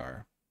us like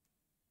our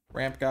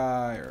ramp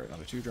guy or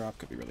another 2-drop,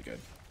 could be really good.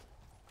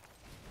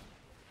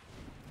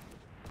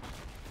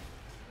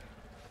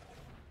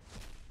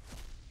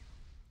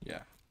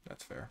 Yeah,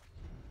 that's fair.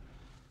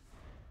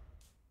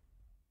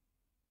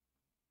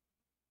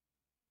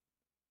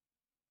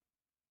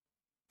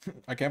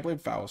 I can't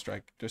believe Foul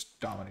Strike just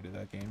dominated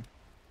that game.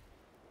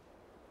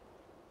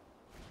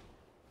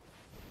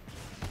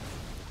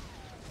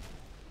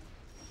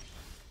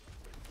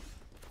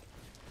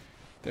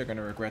 They're going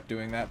to regret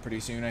doing that pretty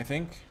soon, I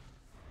think.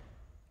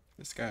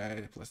 This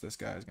guy plus this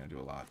guy is going to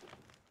do a lot.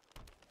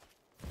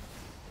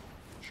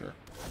 Sure.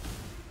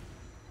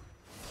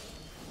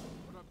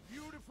 What a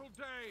beautiful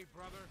day,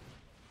 brother.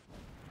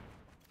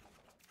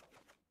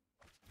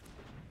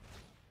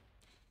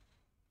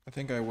 I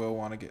think I will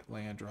want to get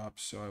land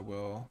drops, so I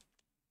will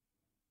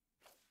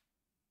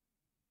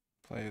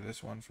play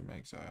this one from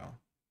exile.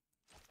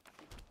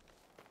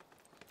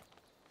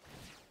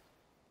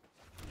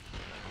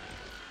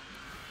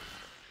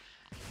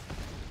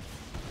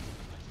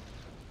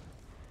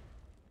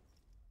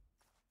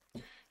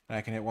 And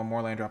I can hit one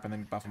more land drop and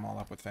then buff them all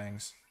up with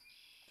Fangs.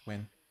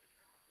 Win.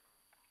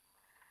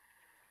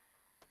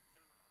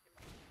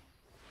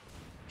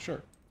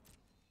 Sure.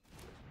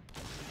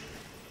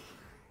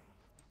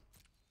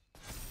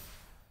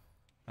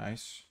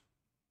 Nice.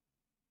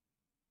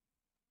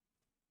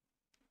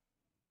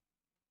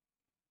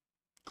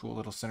 Cool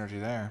little synergy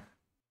there.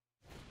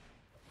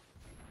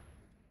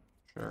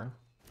 Sure.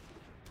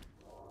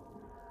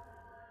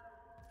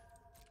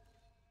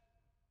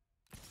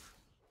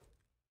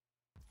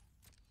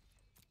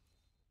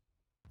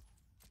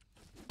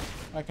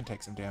 I can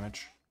take some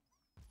damage.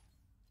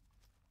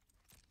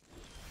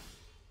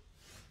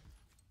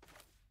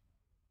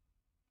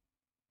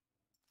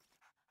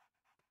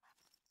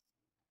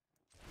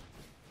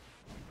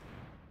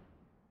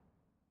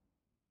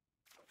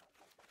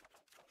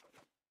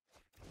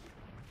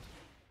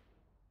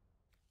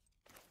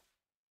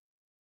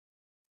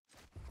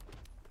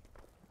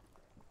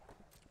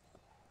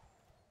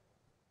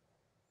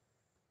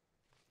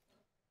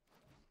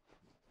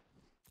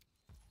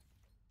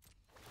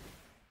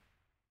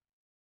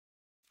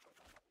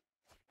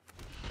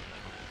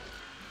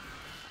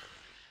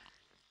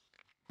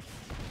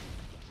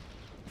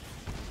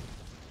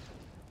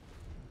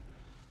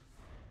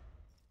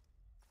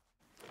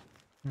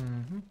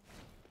 Mm-hmm.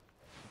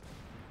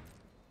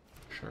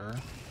 Sure.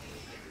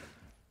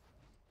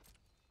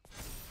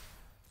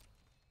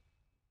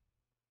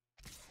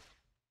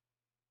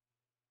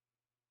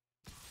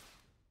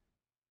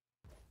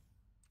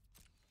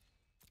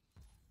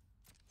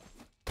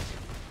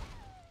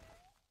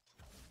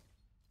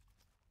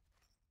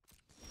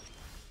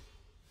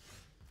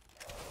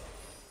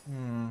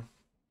 Hmm.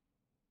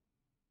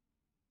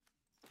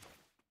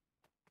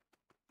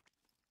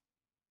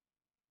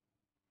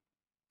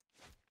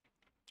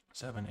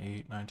 7,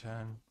 8, 9,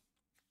 10.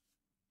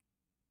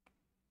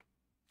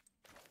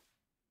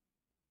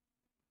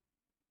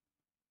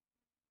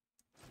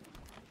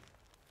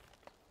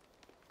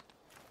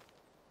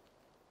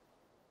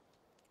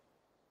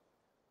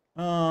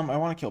 I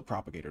want to kill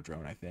Propagator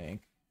Drone, I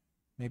think.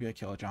 Maybe I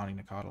kill a Johnny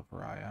Nicodle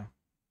Pariah.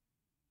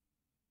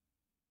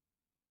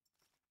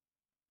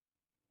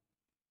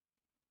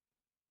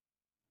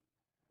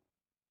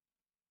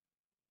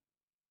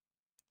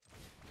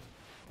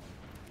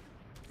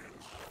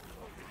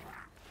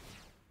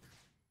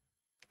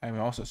 I'm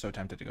also so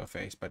tempted to go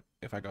face, but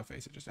if I go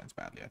face, it just ends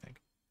badly, I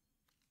think.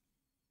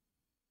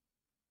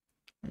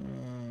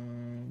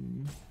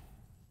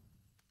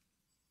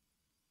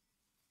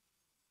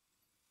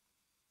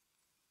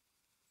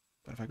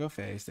 But if I go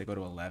face, they go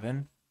to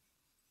 11.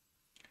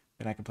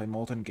 Then I can play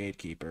Molten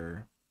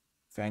Gatekeeper,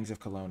 Fangs of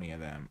Colonia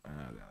them.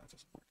 That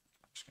doesn't work.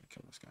 I'm just going to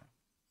kill this guy.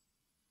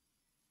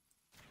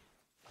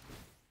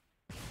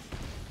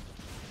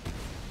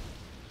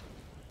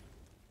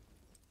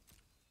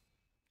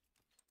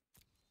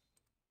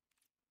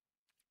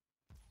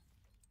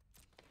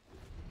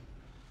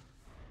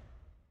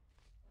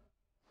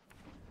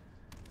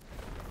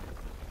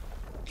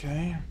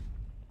 Okay.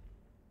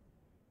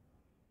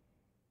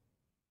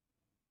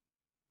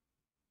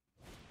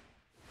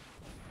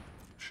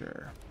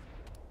 Sure.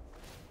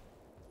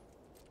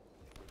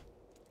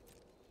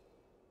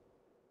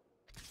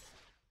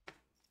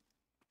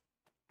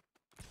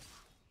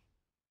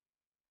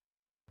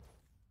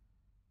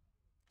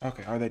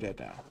 Okay, are they dead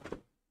now?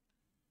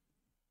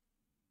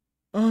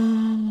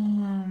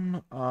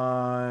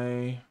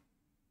 I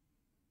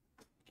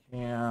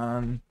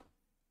can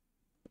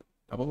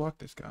double block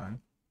this guy.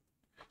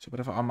 So, but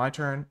if on my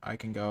turn, I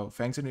can go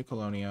Fangs of New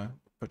Colonia,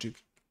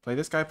 play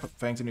this guy, put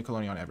Fangs of New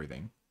Colonia on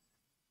everything,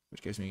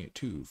 which gives me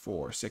 2,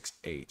 4, 6,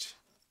 8,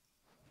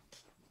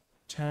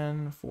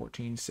 10,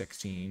 14,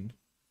 16.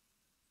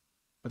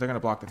 But they're going to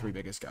block the 3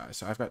 biggest guys.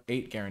 So I've got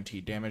 8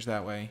 guaranteed damage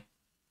that way.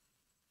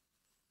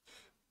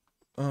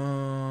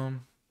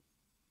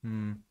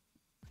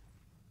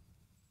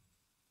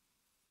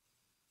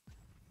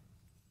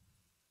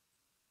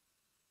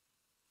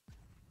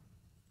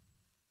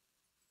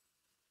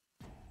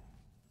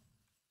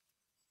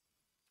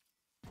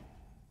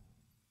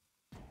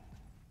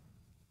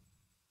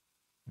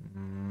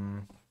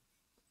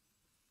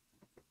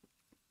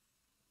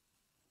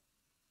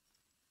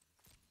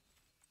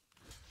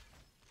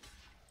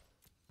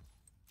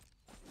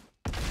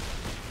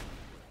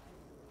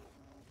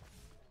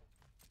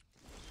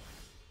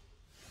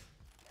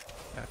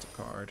 That's a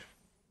card.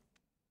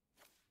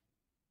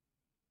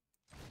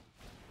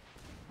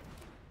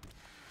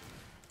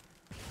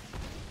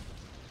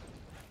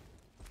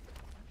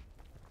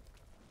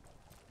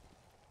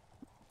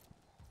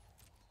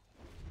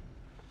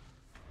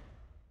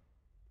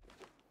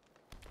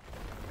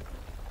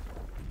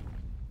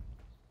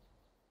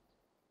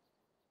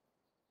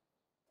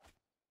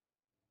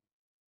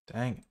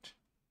 Dang it.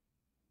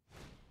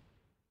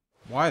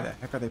 Why the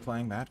heck are they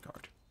playing that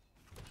card?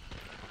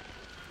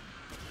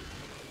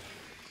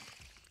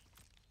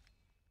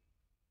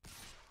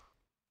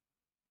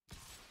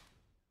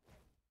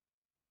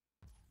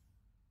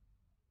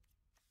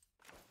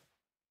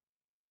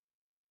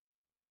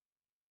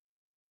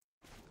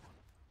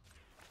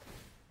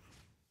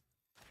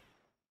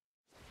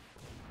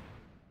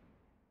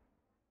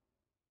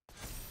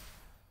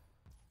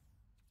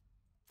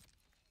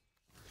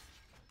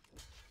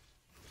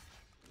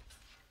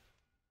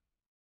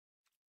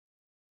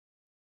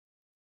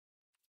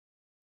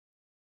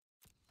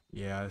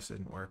 Yeah, this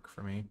didn't work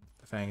for me.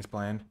 The Fangs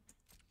planned.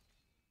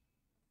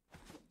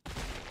 I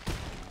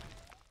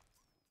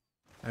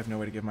have no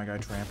way to give my guy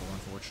trample,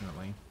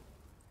 unfortunately.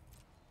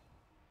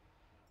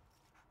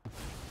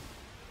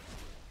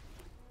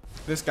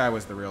 This guy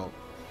was the real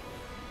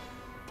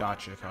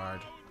gotcha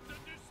card.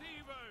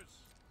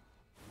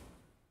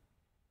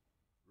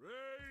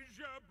 Raise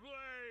your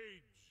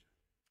blades.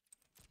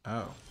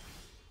 Oh.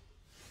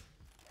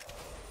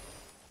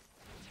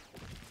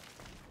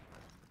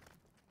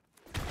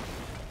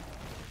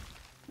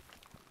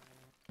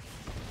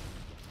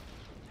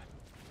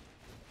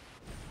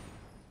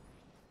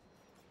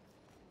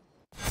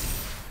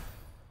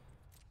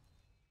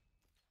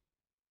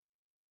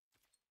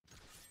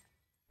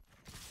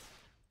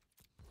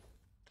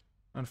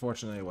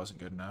 Unfortunately, it wasn't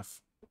good enough.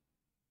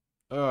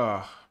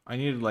 Ugh. I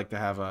needed like to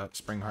have a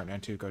Springheart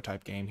Nantuko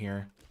type game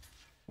here.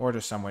 Or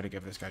just some way to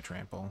give this guy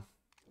trample.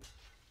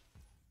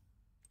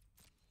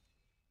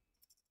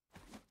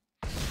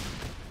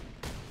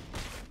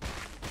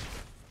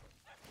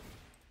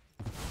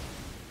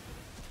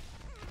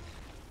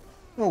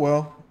 Oh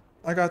well.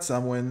 I got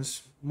some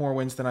wins. More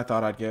wins than I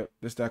thought I'd get.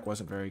 This deck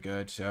wasn't very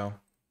good, so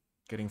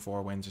getting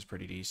 4 wins is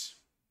pretty decent.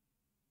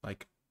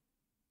 Like,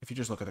 if you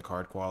just look at the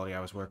card quality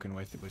I was working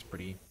with, it was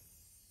pretty...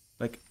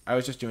 Like, I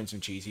was just doing some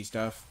cheesy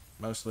stuff,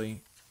 mostly.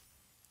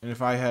 And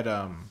if I had,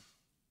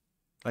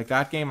 like,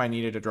 that game I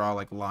needed to draw,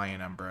 like,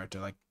 Lion Umbra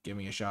to, like, give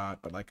me a shot,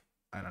 but, like,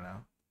 I don't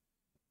know.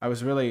 I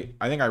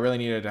think I really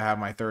needed to have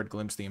my 3rd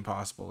Glimpse the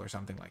Impossible or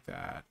something like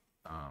that.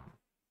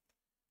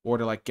 Or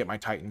to like get my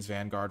Titans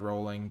Vanguard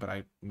rolling, but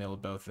I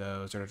milled both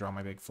those, or to draw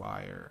my big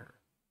flyer or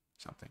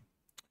something.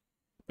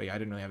 But yeah, I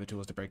didn't really have the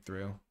tools to break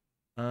through.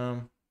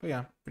 But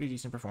yeah, pretty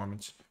decent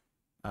performance.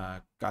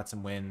 Got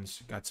some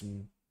wins, got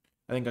some.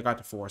 I think I got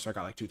to 4, so I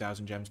got like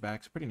 2,000 gems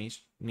back. So pretty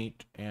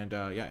neat. And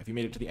yeah, if you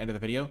made it to the end of the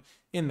video,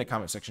 in the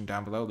comment section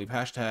down below, leave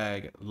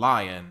hashtag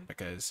lion,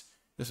 because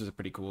this was a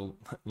pretty cool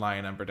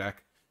lion Ember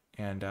deck.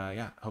 And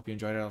yeah, hope you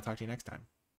enjoyed it. I'll talk to you next time.